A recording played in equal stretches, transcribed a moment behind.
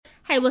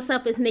Hey, what's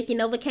up? It's Nikki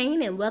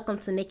Novocaine, and welcome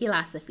to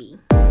Nikkilosophy.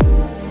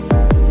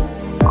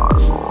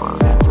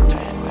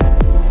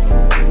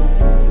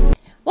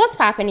 What's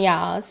poppin',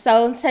 y'all?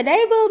 So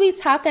today we'll be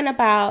talking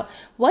about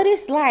what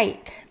it's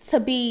like to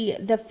be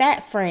the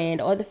fat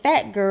friend or the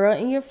fat girl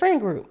in your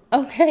friend group,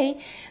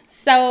 okay?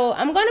 So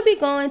I'm going to be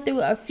going through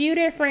a few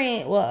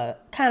different, well,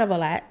 kind of a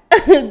lot,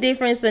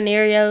 different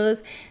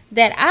scenarios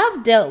that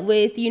I've dealt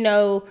with,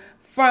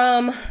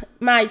 from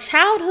my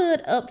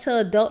childhood up to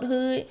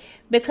adulthood,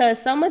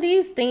 because some of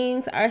these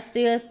things are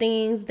still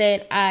things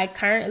that I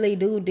currently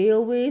do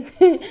deal with.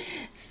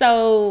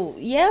 So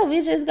yeah,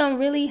 we're just gonna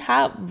really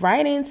hop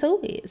right into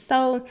it.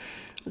 So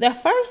the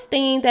first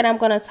thing that I'm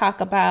gonna talk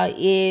about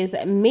is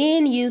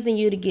men using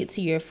you to get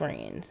to your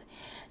friends.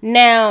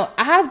 Now,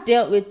 I've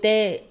dealt with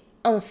that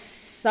on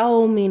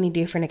so many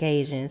different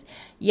occasions,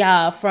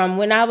 y'all, from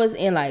when I was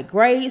in like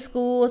grade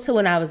school to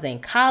when I was in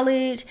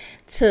college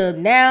to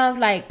now.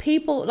 Like,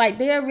 people, like,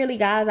 there are really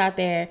guys out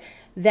there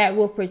that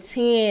will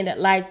pretend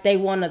like they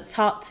want to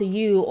talk to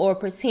you or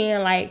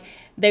pretend like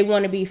they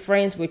want to be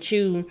friends with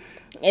you,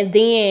 and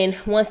then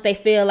once they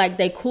feel like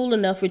they cool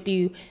enough with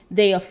you,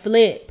 they'll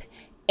flip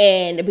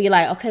and be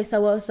like, okay,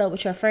 so what's up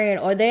with your friend?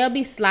 Or they'll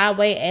be sly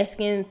way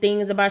asking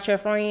things about your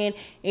friend,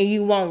 and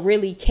you won't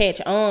really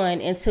catch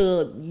on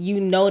until you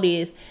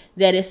notice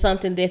that it's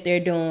something that they're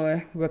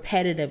doing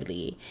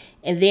repetitively.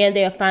 And then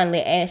they'll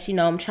finally ask,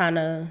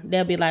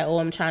 they'll be like, oh,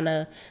 I'm trying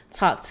to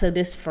talk to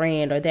this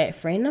friend or that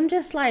friend. I'm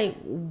just like,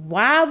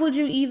 why would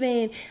you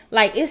even,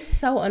 like, it's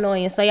so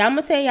annoying. So yeah, I'm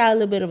going to tell y'all a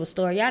little bit of a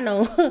story. Y'all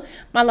know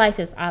my life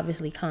is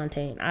obviously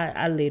content.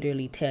 I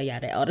literally tell y'all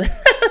that all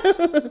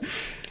the time.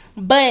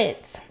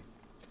 But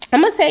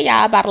I'm going to tell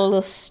y'all about a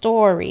little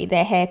story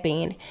that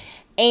happened.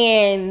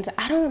 And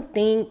I don't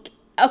think,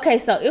 okay,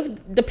 so if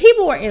the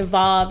people were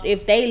involved,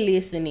 if they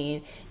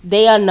listening,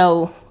 they'll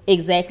know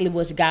exactly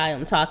which guy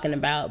I'm talking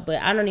about.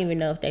 But I don't even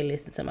know if they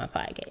listen to my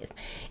podcast.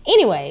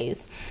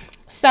 Anyways,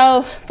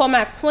 so for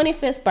my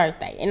 25th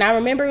birthday, and I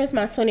remember it was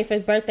my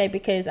 25th birthday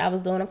because I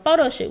was doing a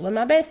photo shoot with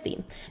my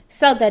bestie.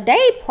 So the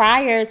day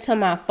prior to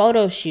my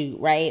photo shoot,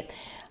 right,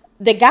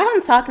 the guy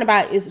I'm talking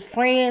about is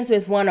friends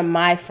with one of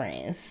my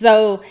friends.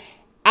 So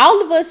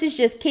all of us is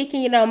just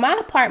kicking, my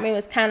apartment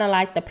was kind of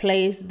like the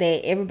place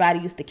that everybody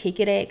used to kick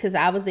it at, because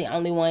I was the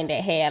only one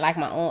that had like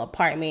my own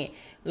apartment,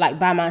 like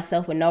by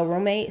myself with no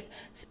roommates.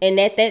 And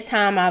at that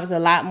time, I was a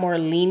lot more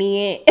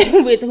lenient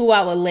with who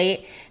I would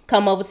let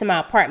come over to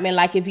my apartment.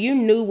 Like, if you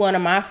knew one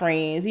of my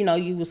friends, you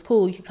was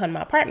cool, you could come to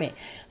my apartment.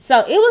 So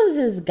it was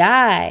this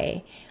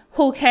guy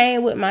who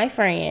came with my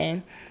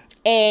friend.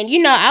 And,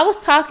 I was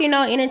talking,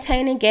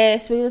 entertaining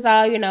guests. We was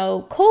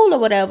all, cool or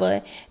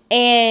whatever.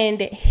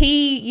 And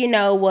he,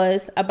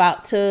 was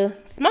about to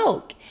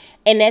smoke.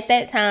 And at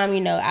that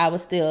time, I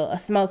was still a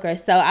smoker.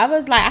 So I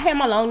was like, I had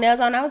my long nails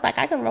on. I was like,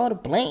 I can roll the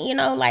blunt,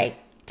 like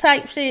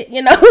type shit,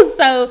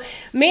 So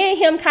me and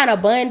him kind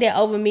of bonded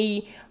over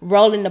me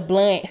rolling the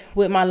blunt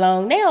with my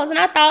long nails. And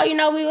I thought,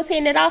 we was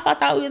hitting it off. I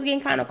thought we was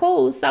getting kind of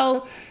cool.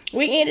 So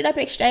we ended up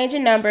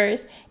exchanging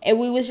numbers, and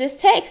we was just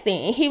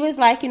texting. And he was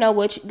like,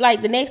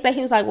 the next day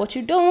he was like, what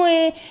you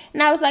doing?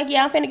 And I was like,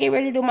 yeah, I'm finna get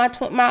ready to do my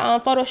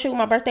photo shoot.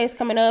 My birthday's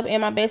coming up, and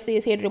my bestie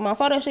is here to do my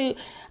photo shoot.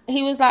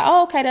 He was like,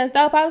 oh, okay, that's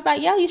dope. I was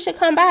like, yo, you should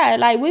come by.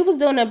 Like, we was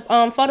doing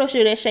a photo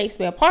shoot at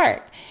Shakespeare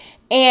Park.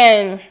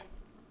 And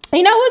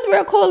it was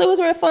real cool. It was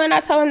real fun.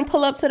 I told him to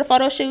pull up to the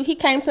photo shoot. He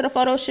came to the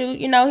photo shoot.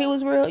 He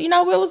was real, it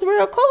was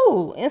real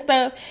cool and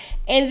stuff.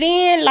 And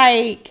then,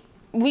 like,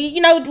 we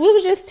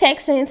was just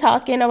texting,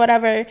 talking or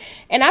whatever.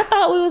 And I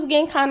thought we was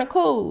getting kind of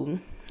cool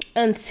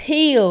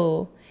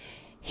until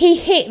he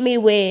hit me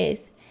with,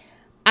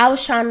 I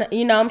was trying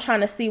to, I'm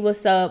trying to see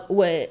what's up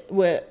with,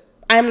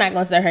 I'm not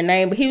going to say her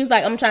name, but he was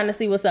like, I'm trying to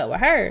see what's up with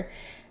her.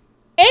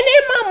 And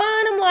in my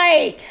mind, I'm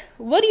like,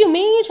 what do you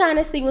mean you're trying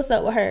to see what's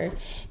up with her?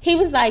 He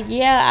was like,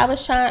 yeah,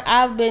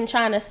 I've been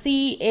trying to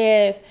see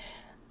if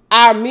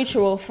our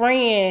mutual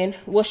friend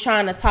was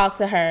trying to talk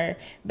to her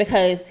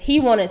because he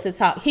wanted to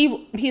talk.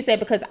 He said,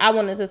 because I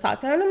wanted to talk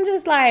to her. And I'm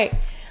just like,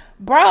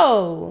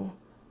 bro,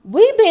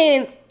 we've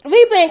been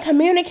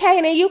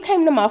communicating. You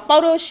came to my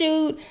photo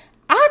shoot.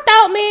 I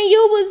thought me and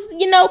you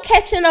was,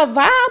 catching a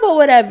vibe or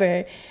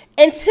whatever.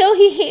 Until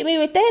he hit me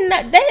with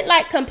that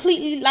like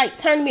completely like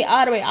turned me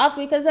all the way off,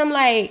 because I'm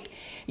like,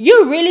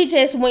 you really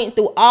just went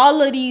through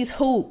all of these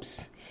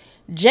hoops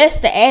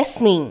just to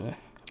ask me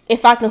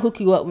if I can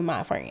hook you up with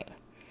my friend.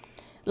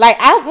 Like,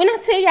 when I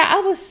tell y'all, I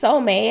was so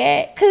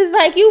mad because,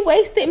 like, you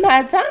wasted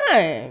my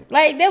time.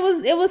 Like,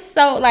 it was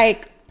so,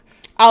 like,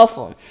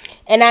 awful.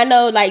 And I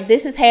know, like,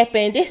 this has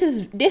happened. This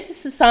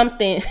is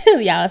something.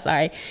 Y'all,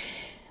 sorry.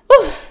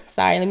 Whew.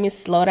 Sorry, let me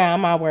slow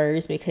down my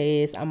words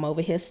because I'm over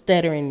here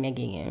stuttering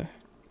again.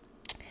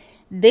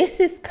 This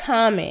is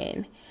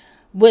common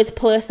with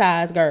plus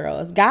size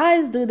girls.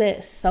 Guys do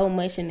that so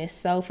much, and it's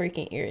so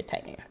freaking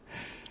irritating.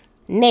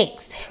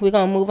 Next, we're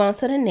going to move on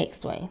to the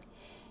next one.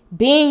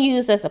 Being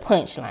used as a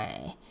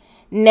punchline.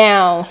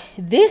 Now,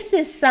 this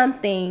is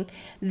something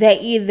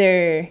that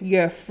either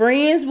your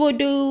friends will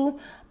do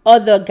or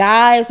the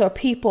guys or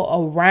people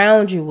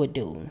around you would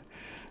do.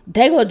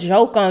 they will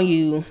joke on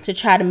you to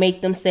try to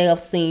make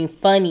themselves seem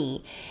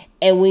funny.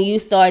 And when you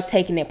start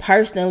taking it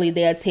personally,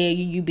 they'll tell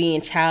you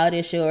being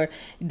childish or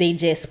they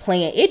just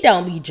playing. It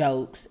don't be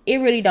jokes. It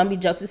really don't be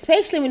jokes,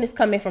 especially when it's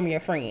coming from your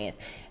friends.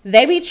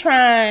 They be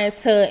trying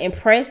to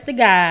impress the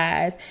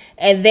guys,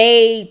 and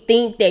they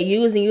think that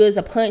using you as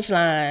a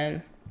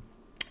punchline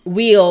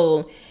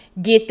will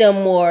get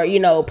them more,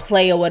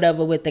 play or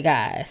whatever with the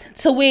guys.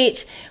 To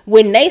which,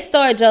 when they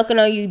start joking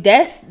on you,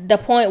 that's the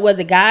point where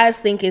the guys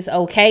think it's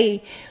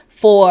okay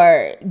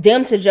for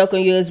them to joke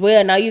on you as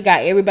well. Now you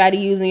got everybody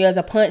using you as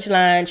a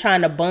punchline,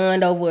 trying to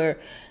bond over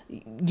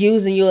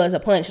using you as a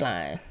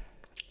punchline.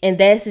 And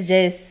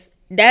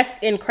that's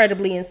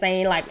incredibly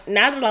insane. Like,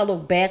 now that I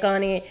look back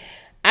on it,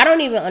 I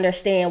don't even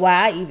understand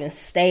why I even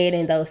stayed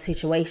in those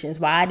situations,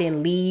 why I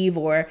didn't leave,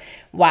 or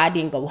why I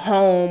didn't go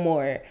home,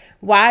 or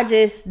why I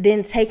just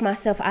didn't take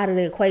myself out of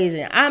the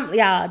equation.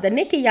 The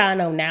Nikki y'all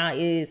know now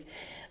is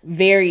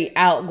very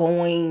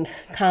outgoing,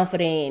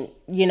 confident,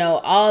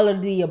 all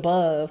of the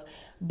above.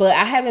 But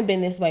I haven't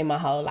been this way my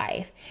whole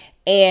life.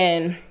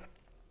 And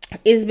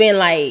it's been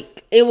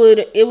like,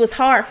 it was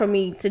hard for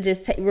me to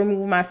just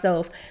remove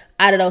myself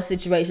out of those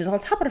situations, on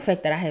top of the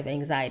fact that I have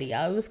anxiety,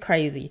 y'all. It was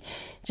crazy.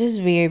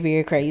 Just very,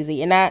 very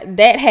crazy. And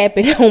that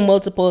happened on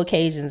multiple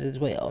occasions as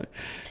well.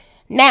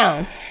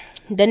 Now,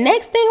 the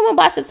next thing I'm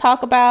about to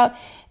talk about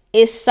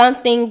is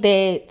something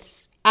that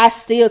I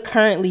still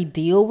currently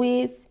deal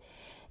with.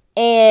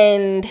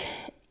 And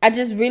I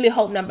just really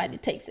hope nobody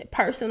takes it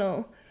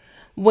personal.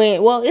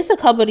 It's a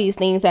couple of these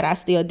things that I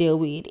still deal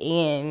with.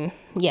 And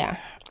yeah,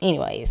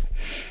 anyways,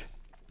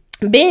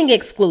 being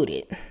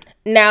excluded.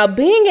 Now,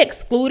 being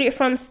excluded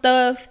from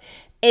stuff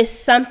is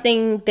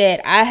something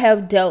that I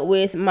have dealt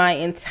with my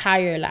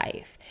entire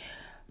life.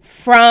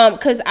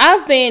 Because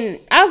I've been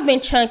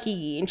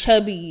chunky and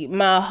chubby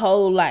my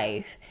whole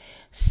life.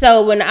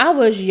 So when I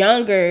was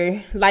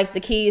younger, like, the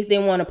kids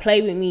didn't want to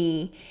play with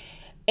me.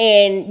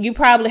 And you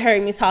probably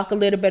heard me talk a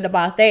little bit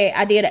about that.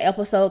 I did an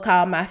episode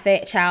called My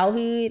Fat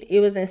Childhood. It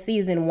was in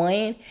season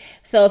 1.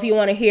 So if you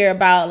want to hear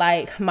about,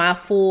 like, my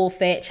full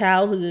fat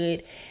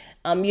childhood,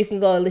 you can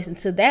go and listen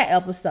to that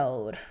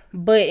episode.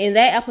 But in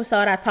that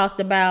episode, I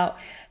talked about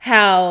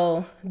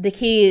how the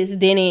kids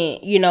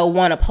didn't,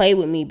 want to play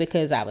with me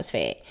because I was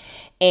fat.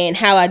 And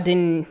how I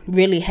didn't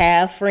really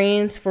have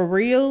friends for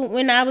real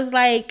when I was,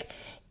 like,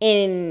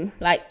 in,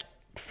 like,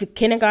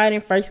 kindergarten,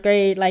 first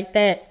grade, like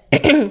that.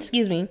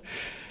 Excuse me.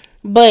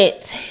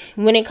 But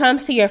when it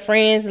comes to your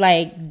friends,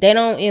 like, they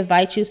don't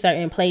invite you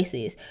certain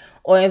places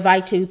or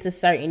invite you to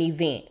certain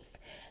events.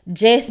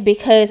 Just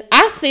because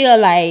I feel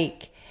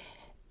like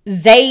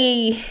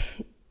they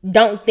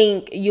don't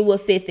think you will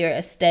fit their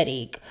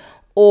aesthetic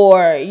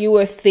or you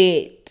will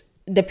fit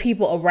the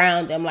people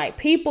around them. Like,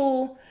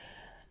 people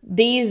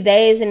these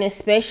days, and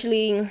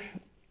especially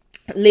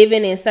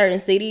living in certain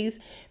cities,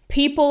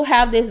 people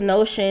have this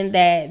notion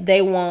that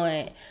they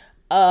want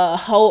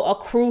a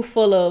crew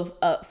full of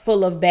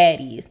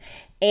baddies.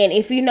 And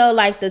if you know,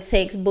 like, the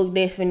textbook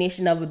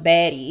definition of a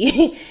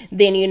baddie,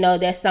 then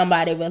that's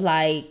somebody with,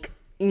 like,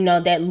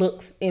 that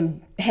looks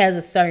and has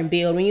a certain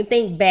build. When you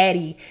think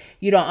baddie,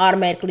 you don't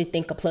automatically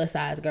think a plus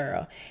size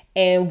girl.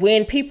 And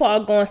when people are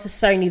going to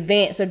certain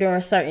events or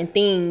doing certain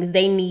things,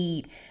 they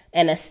need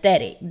an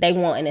aesthetic. They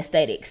want an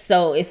aesthetic.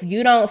 So if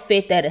you don't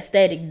fit that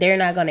aesthetic, they're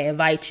not going to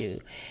invite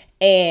you.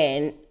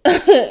 And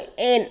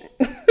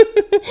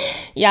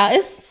y'all,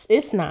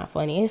 it's not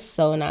funny. It's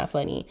so not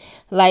funny.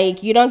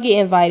 Like, you don't get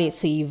invited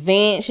to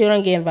events. You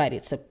don't get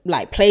invited to,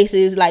 like,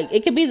 places. Like,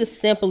 it could be the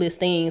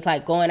simplest things,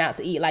 like going out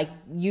to eat. Like,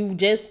 you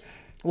just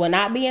will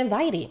not be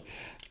invited.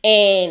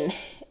 And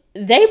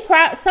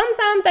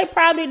sometimes they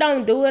probably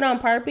don't do it on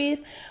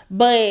purpose,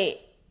 but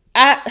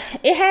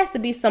it has to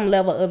be some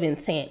level of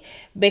intent,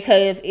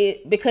 because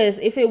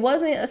if it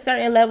wasn't a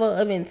certain level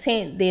of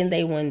intent, then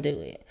they wouldn't do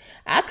it.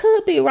 I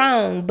could be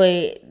wrong,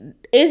 but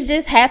it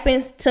just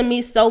happens to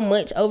me so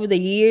much over the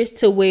years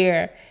to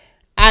where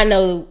I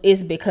know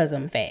it's because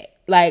I'm fat.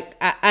 Like,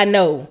 I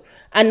know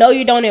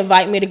you don't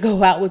invite me to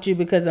go out with you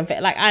because I'm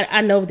fat. Like, I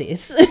know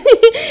this.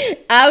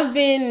 I've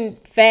been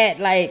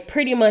fat, like,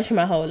 pretty much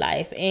my whole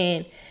life.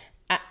 And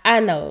I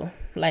know,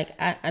 like,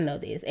 I know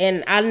this.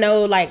 And I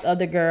know, like,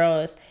 other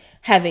girls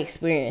have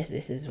experienced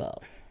this as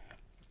well.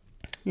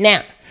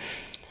 Now,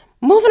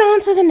 moving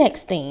on to the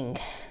next thing.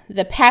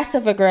 The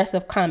passive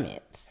aggressive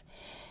comments.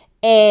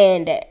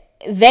 And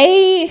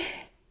the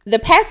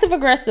passive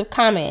aggressive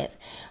comments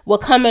will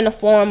come in the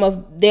form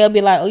of, they'll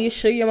be like, oh, you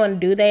sure you want to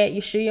do that? You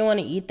sure you want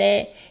to eat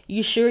that?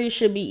 You sure you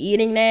should be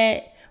eating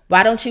that?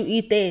 Why don't you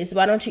eat this?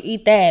 Why don't you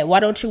eat that? Why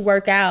don't you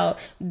work out?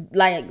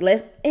 Like,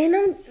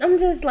 and I'm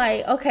just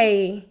like,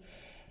 okay,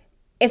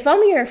 if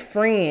I'm your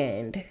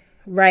friend,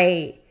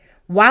 right,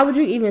 why would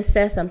you even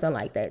say something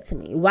like that to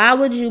me? Why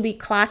would you be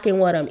clocking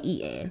what I'm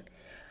eating?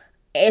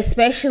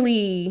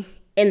 Especially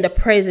in the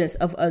presence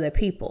of other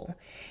people.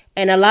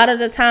 And a lot of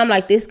the time,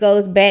 like, this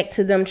goes back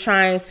to them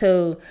trying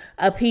to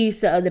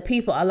appease to other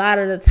people. A lot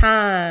of the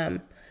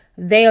time,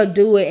 they'll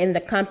do it in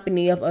the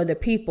company of other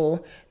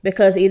people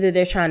because either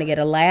they're trying to get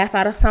a laugh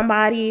out of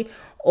somebody,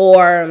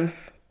 or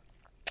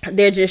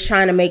they're just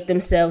trying to make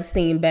themselves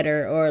seem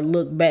better or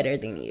look better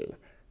than you,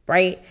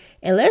 right?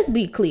 And let's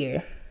be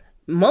clear,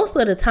 most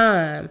of the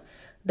time,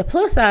 the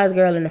plus size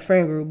girl in the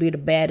friend group be the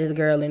baddest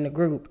girl in the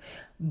group,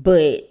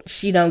 but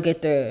she don't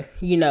get the,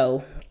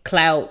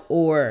 clout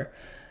or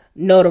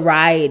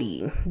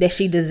notoriety that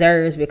she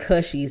deserves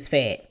because she's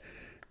fat.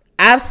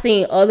 I've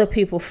seen other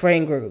people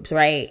friend groups,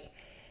 right?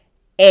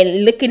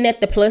 And looking at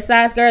the plus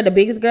size girl, the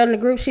biggest girl in the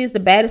group, she's the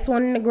baddest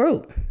one in the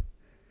group.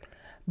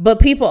 But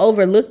people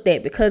overlook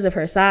that because of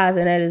her size,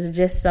 and that is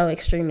just so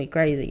extremely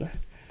crazy.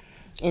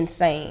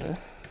 Insane.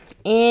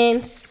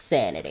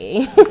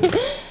 Insanity.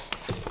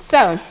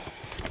 So,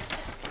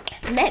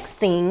 next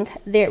thing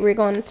that we're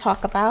going to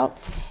talk about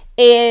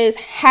is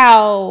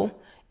how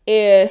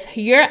if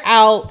you're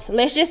out,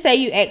 let's just say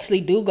you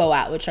actually do go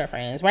out with your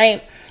friends,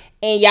 right?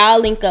 And y'all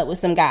link up with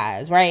some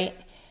guys, right?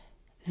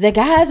 The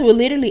guys will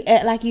literally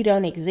act like you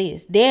don't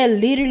exist. They'll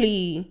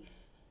literally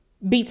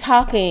be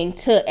talking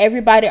to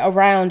everybody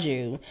around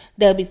you.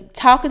 They'll be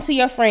talking to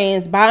your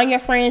friends, buying your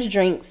friends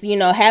drinks,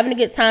 having a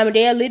good time. And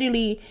they'll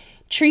literally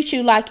treat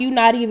you like you're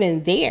not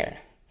even there.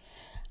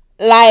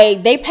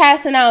 Like, they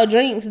passing out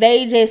drinks.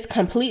 They just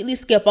completely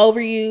skip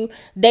over you.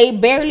 They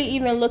barely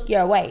even look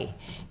your way.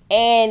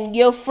 And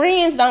your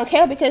friends don't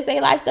care because they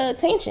like the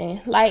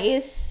attention. Like,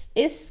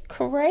 it's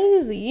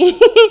crazy.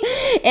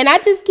 And I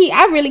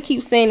really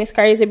keep saying it's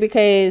crazy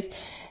because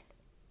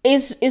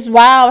it's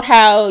wild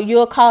how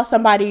you'll call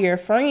somebody your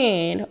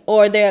friend,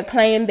 or they'll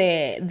claim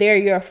that they're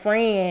your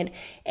friend,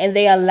 and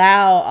they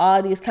allow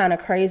all these kind of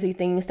crazy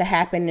things to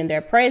happen in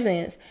their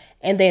presence,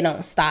 and they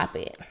don't stop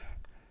it.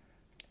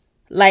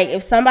 Like,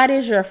 if somebody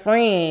is your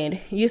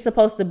friend, you're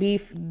supposed to be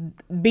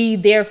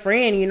their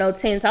friend,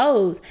 10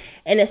 toes.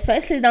 And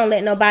especially don't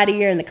let nobody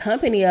you're in the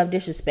company of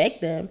disrespect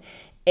them.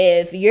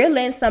 If you're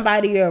letting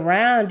somebody you're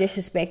around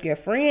disrespect your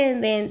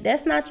friend, then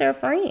that's not your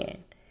friend.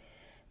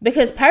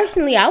 Because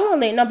personally, I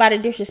won't let nobody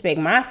disrespect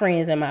my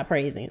friends in my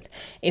presence.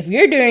 If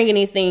you're doing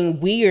anything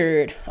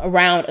weird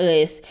around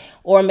us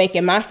or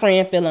making my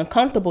friend feel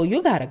uncomfortable,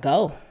 you gotta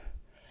go.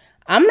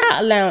 I'm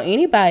not allowing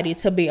anybody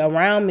to be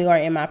around me or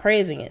in my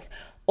presence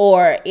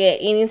or at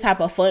any type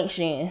of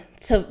function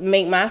to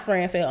make my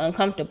friend feel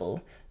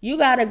uncomfortable. You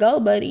gotta go,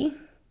 buddy.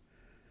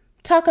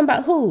 Talking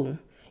about who?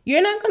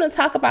 You're not gonna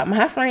talk about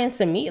my friends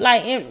to me.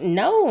 Like,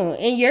 no.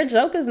 And your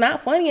joke is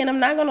not funny, and I'm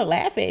not gonna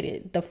laugh at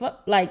it. The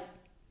fuck? Like,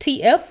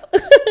 TF?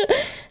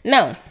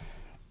 No.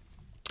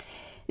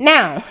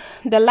 Now,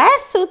 the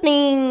last two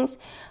things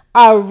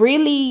are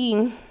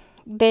really,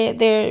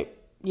 we're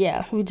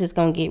just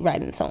gonna get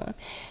right into them.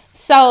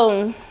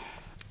 So,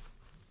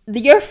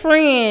 your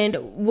friend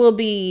will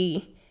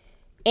be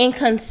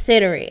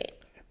inconsiderate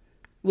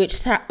with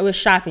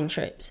shopping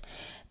trips.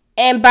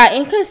 And by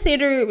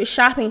inconsiderate with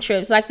shopping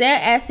trips, like, they'll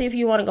ask you if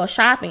you want to go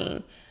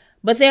shopping,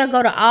 but they'll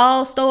go to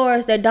all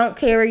stores that don't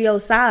carry your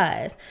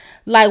size.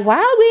 Like, why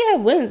are we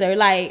at Windsor?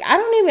 Like, I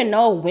don't even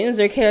know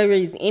Windsor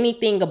carries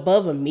anything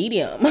above a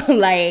medium.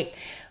 Like,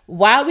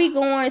 why are we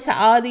going to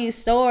all these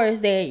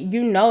stores that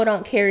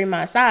don't carry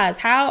my size?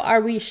 How are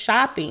we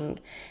shopping?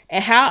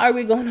 And how are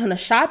we going on a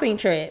shopping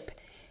trip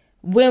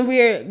when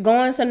we're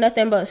going to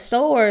nothing but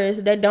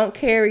stores that don't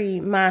carry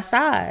my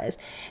size?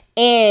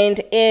 And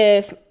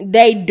if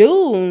they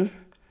do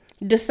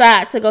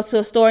decide to go to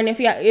a store, and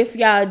if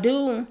y'all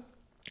do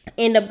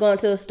end up going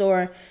to a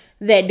store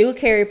that do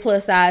carry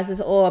plus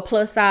sizes or a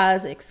plus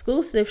size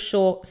exclusive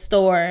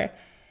store,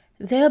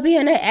 they'll be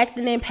in there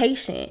acting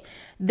impatient.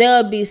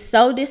 They'll be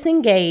so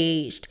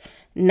disengaged,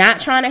 not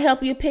trying to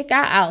help you pick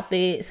out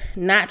outfits,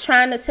 not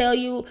trying to tell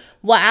you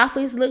what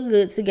outfits look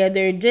good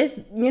together, just,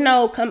 being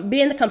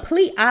the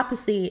complete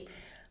opposite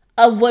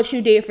of what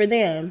you did for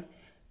them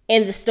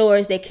in the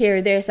stores that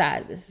carry their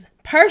sizes.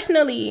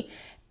 Personally,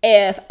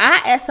 if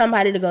I ask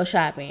somebody to go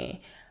shopping,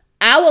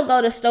 I will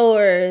go to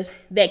stores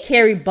that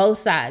carry both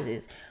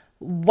sizes.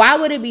 Why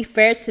would it be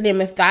fair to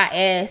them if I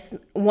ask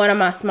one of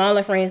my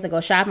smaller friends to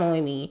go shopping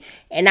with me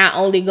and I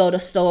only go to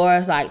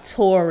stores like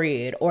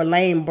Torrid or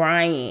Lane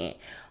Bryant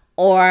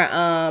or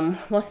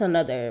what's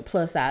another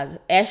plus size?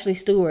 Ashley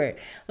Stewart.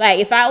 Like,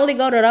 if I only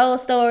go to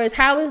those stores,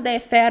 how is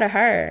that fair to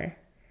her?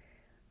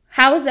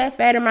 How is that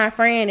fair to my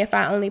friend if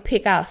I only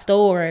pick out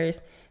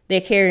stores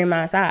that carry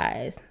my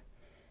size?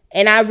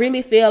 And I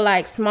really feel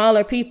like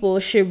smaller people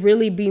should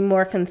really be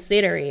more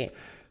considerate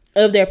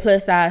of their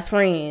plus size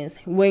friends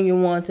when you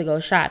want to go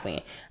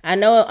shopping. I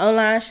know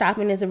online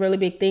shopping is a really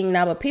big thing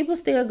now, but people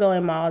still go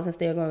in malls and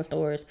still go in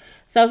stores.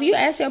 So if you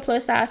ask your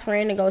plus size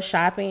friend to go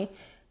shopping,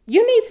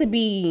 you need to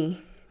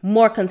be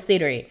more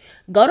considerate.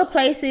 Go to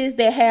places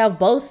that have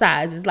both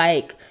sizes,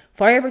 like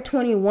Forever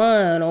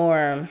 21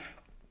 or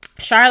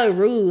Charlotte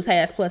Russe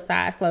has plus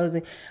size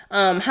clothing.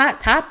 Hot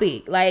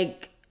Topic,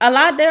 like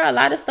there are a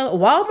lot of stuff.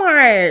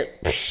 Walmart.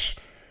 Psh,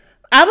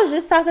 I was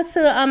just talking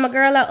to a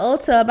girl at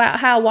Ulta about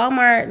how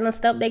Walmart and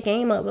stuff, they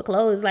came up with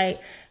clothes. Like,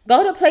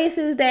 go to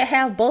places that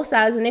have both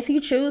sizes. And if you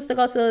choose to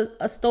go to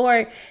a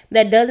store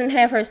that doesn't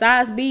have her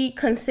size, be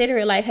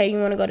considerate. Like, hey,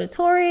 you want to go to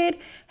Torrid?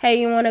 Hey,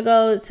 you want to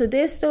go to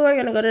this store? You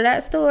want to go to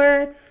that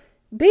store?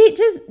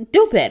 just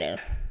do better.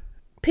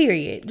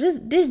 Period.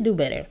 Just do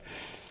better.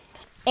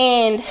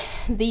 And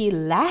the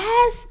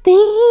last thing,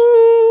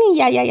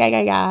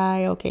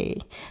 okay.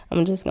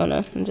 I'm just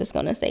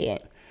gonna say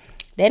it.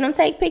 They don't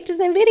take pictures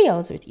and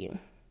videos with you.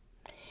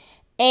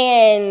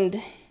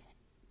 And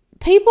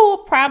people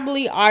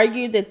probably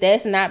argue that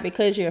that's not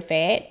because you're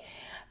fat,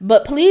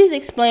 but please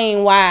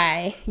explain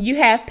why you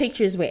have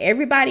pictures with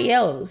everybody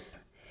else.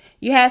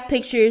 You have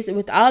pictures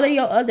with all of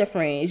your other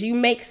friends. You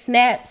make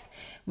snaps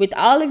with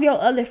all of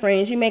your other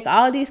friends. You make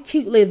all these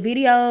cute little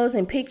videos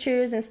and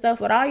pictures and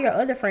stuff with all your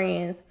other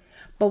friends.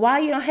 But why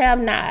you don't have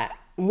not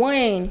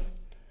one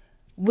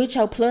with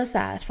your plus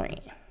size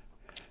friend?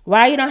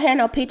 Why you don't have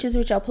no pictures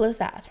with your plus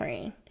size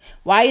friend?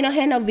 Why you don't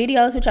have no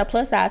videos with your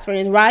plus size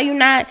friends? Why you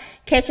not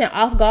catching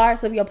off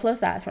guards of your plus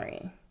size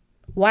friend?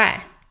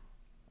 Why?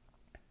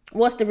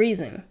 What's the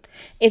reason?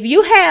 If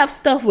you have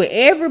stuff with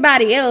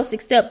everybody else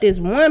except this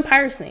one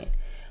person,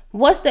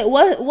 what's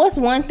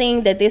one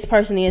thing that this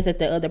person is that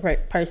the other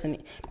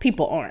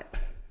people aren't?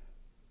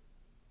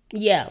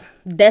 Yeah,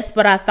 that's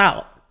what I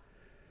thought.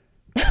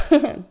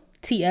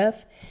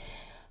 TF.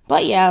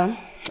 But yeah,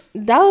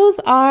 those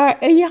are, I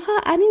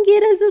didn't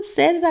get as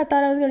upset as I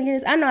thought I was going to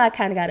get. I know I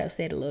kind of got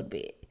upset a little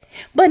bit,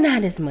 but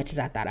not as much as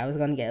I thought I was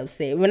going to get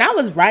upset. When I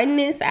was writing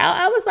this out,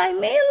 I was like,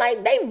 man,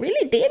 like, they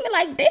really did me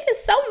like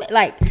this. So,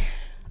 like,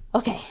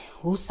 okay,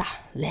 woosah,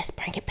 let's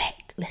bring it back.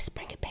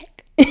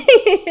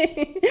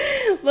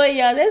 But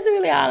yeah, that's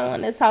really all I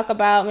want to talk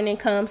about when it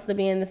comes to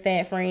being the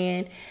fat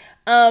friend.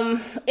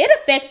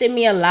 It affected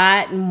me a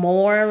lot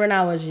more when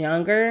I was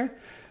younger.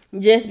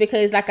 Just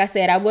because, like I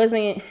said, I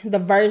wasn't the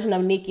version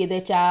of Nikki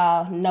that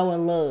y'all know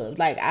and love.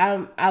 Like,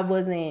 I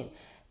wasn't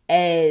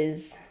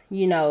as,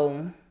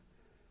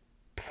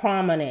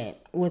 prominent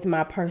with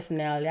my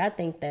personality. I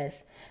think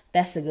that's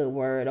a good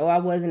word. Or I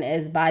wasn't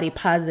as body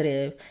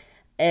positive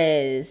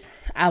as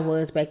I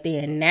was back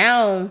then.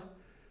 Now,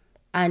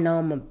 I know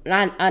I'm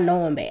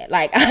bad.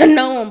 Like, I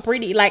know I'm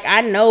pretty. Like,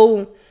 I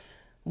know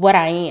what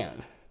I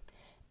am.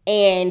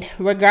 And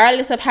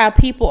regardless of how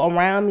people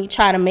around me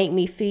try to make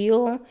me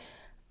feel,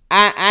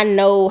 I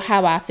know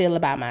how I feel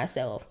about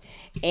myself.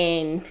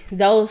 And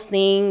those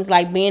things,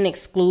 like being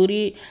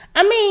excluded,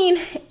 I mean,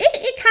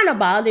 it kind of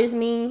bothers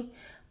me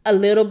a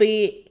little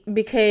bit,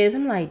 because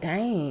I'm like,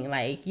 dang,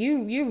 like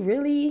you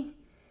really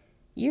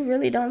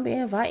don't be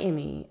inviting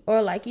me,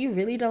 or like you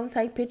really don't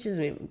take pictures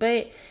with me.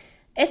 But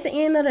at the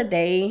end of the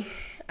day,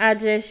 I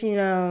just,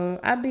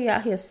 I be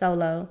out here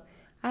solo.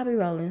 I be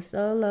rolling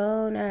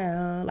solo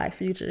now, like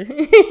Future.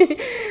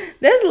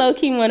 That's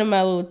low-key one of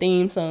my little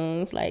theme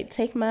songs. Like,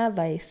 take my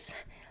advice.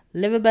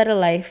 Live a better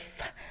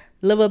life.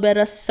 Live a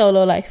better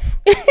solo life.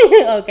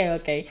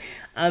 Okay.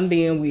 I'm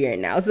being weird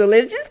now. So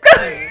let's just go.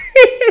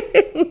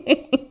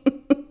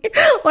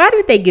 Why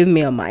did they give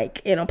me a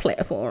mic and a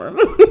platform?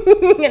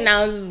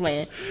 Now I'm just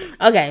playing.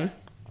 Okay.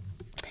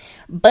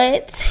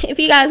 But if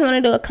you guys want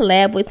to do a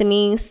collab with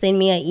me, send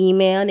me an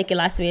email,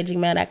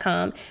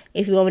 nikkilasvia@gmail.com.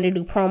 If you want me to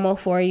do promo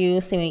for you,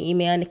 send me an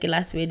email,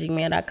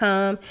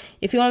 nikkilasvia@gmail.com.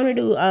 If you want me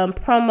to do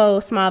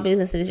promo small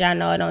businesses, y'all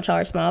know I don't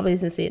charge small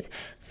businesses.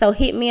 So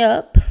hit me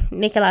up,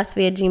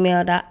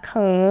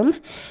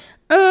 nikkilasvia@gmail.com.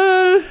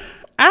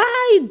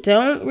 I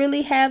don't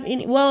really have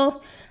any,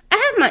 well, I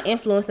have my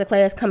influencer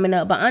class coming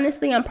up, but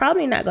honestly, I'm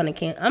probably not going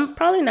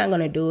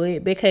to do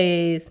it,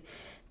 because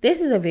this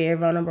is a very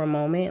vulnerable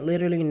moment.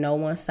 Literally no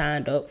one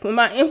signed up for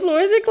my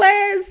influencer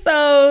class.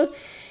 So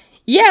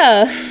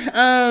yeah,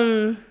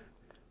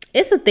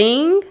 it's a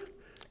thing.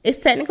 It's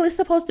technically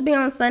supposed to be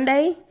on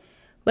Sunday,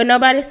 but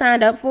nobody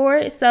signed up for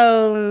it.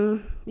 So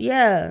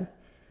yeah,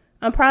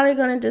 I'm probably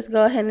going to just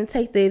go ahead and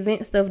take the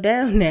event stuff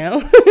down now.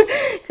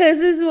 Because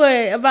this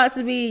is about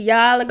to be,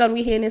 y'all are going to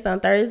be hearing this on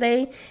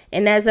Thursday.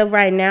 And as of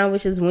right now,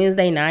 which is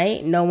Wednesday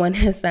night, no one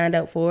has signed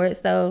up for it.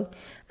 So,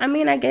 I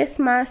mean, I guess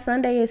my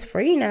Sunday is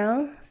free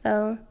now.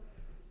 So,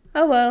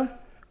 oh well.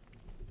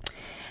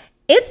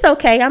 It's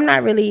okay. I'm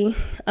not really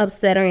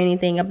upset or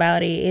anything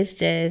about it. It's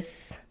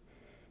just,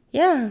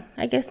 yeah,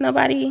 I guess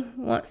nobody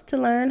wants to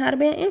learn how to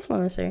be an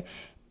influencer.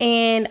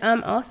 And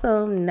I'm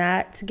also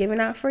not giving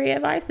out free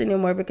advice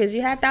anymore, because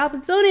you had the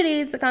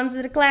opportunity to come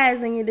to the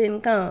class and you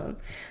didn't come.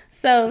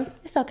 So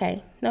it's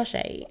okay. No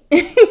shade.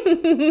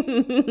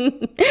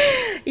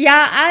 Y'all,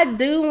 I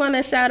do want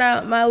to shout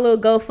out my little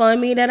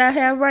GoFundMe that I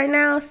have right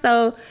now.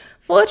 So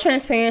full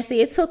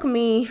transparency, it took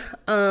me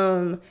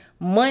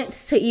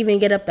months to even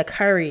get up the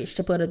courage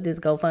to put up this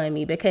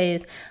GoFundMe,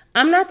 because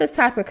I'm not the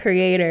type of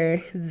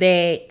creator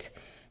that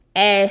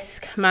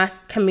asks my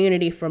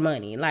community for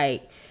money.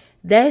 Like,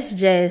 that's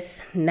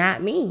just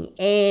not me.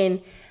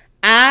 And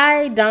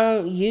I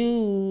don't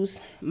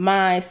use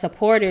my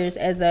supporters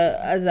as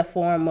a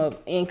form of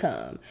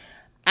income.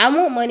 I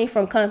want money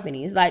from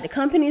companies. Like, the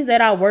companies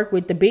that I work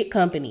with, the big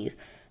companies,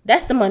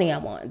 that's the money I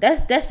want.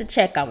 That's the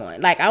check I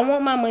want. Like, I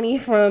want my money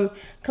from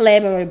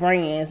collabing with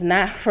brands,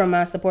 not from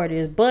my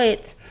supporters.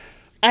 But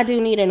I do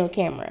need a new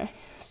camera.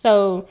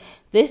 So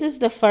this is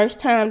the first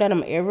time that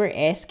I'm ever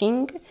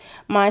asking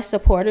my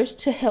supporters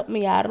to help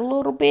me out a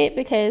little bit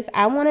because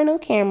I want a new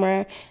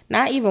camera.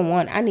 Not even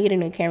one. I need a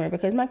new camera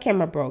because my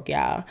camera broke,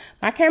 y'all.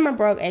 My camera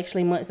broke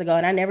actually months ago,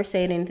 and I never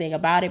said anything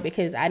about it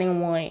because I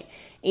didn't want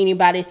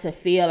anybody to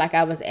feel like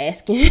I was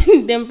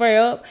asking them for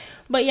help.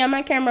 But yeah,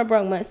 my camera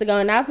broke months ago,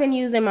 and I've been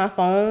using my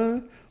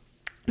phone.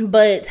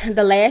 But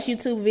the last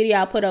YouTube video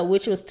I put up,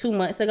 which was 2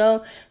 months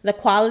ago, the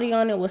quality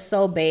on it was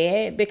so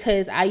bad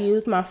because I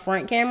used my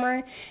front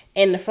camera,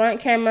 and the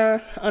front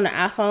camera on the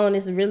iPhone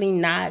is really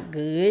not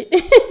good.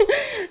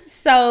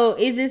 So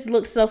it just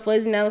looked so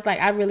fuzzy, and I was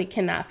like, I really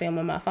cannot film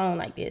on my phone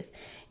like this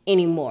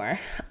anymore.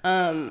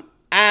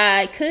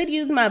 I could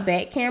use my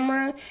back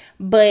camera,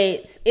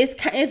 but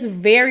it's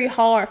very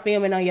hard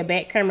filming on your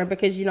back camera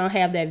because you don't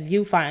have that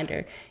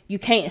viewfinder. You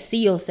can't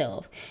see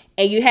yourself,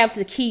 and you have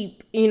to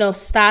keep,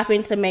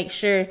 stopping to make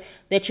sure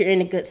that you're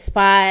in a good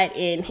spot,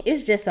 and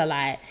it's just a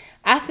lot.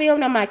 I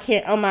filmed on my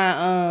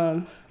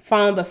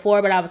phone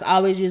before, but I was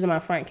always using my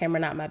front camera,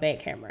 not my back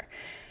camera.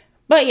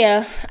 But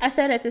yeah, I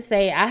said that to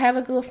say I have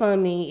a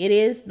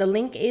GoFundMe. The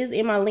link is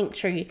in my link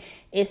tree.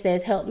 It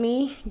says help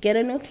me get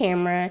a new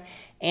camera,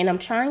 and I'm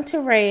trying to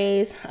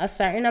raise a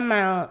certain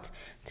amount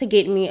to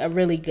get me a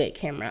really good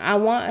camera. I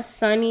want a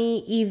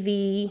Sony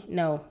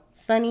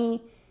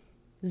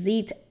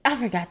Z. I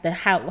forgot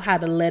how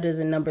the letters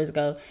and numbers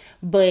go,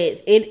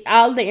 but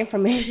all the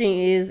information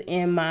is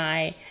in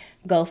my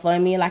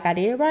GoFundMe. Like, I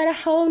did write a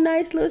whole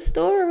nice little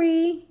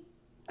story.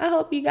 I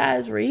hope you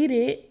guys read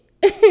it.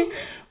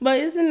 But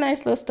it's a nice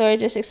little story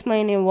just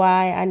explaining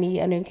why I need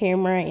a new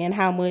camera and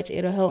how much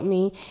it'll help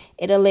me.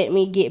 It'll let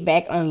me get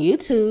back on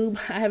YouTube.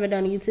 I haven't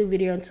done a YouTube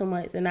video in 2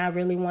 months, and I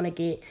really want to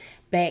get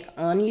back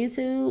on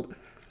YouTube.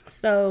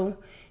 So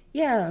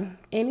yeah,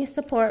 any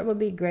support would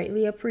be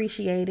greatly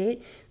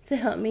appreciated to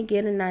help me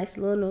get a nice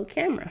little new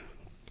camera.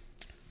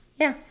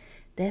 Yeah,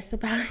 that's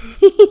about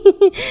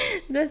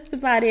it. That's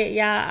about it,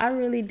 y'all. I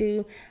really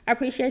do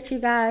appreciate you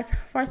guys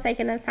for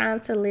taking the time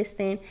to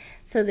listen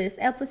to this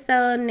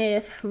episode.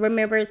 And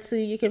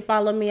you can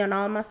follow me on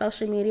all my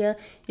social media.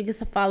 You can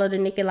follow the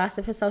Nikki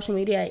Losify social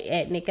media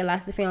at Nikki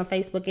Losify on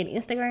Facebook and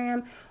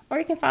Instagram, or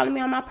you can follow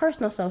me on my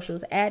personal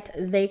socials at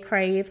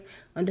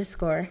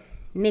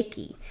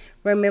 @theycrave_Nikki.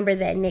 Remember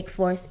that Nick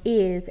Force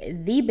is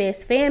the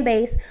best fan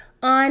base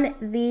on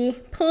the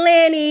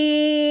planet.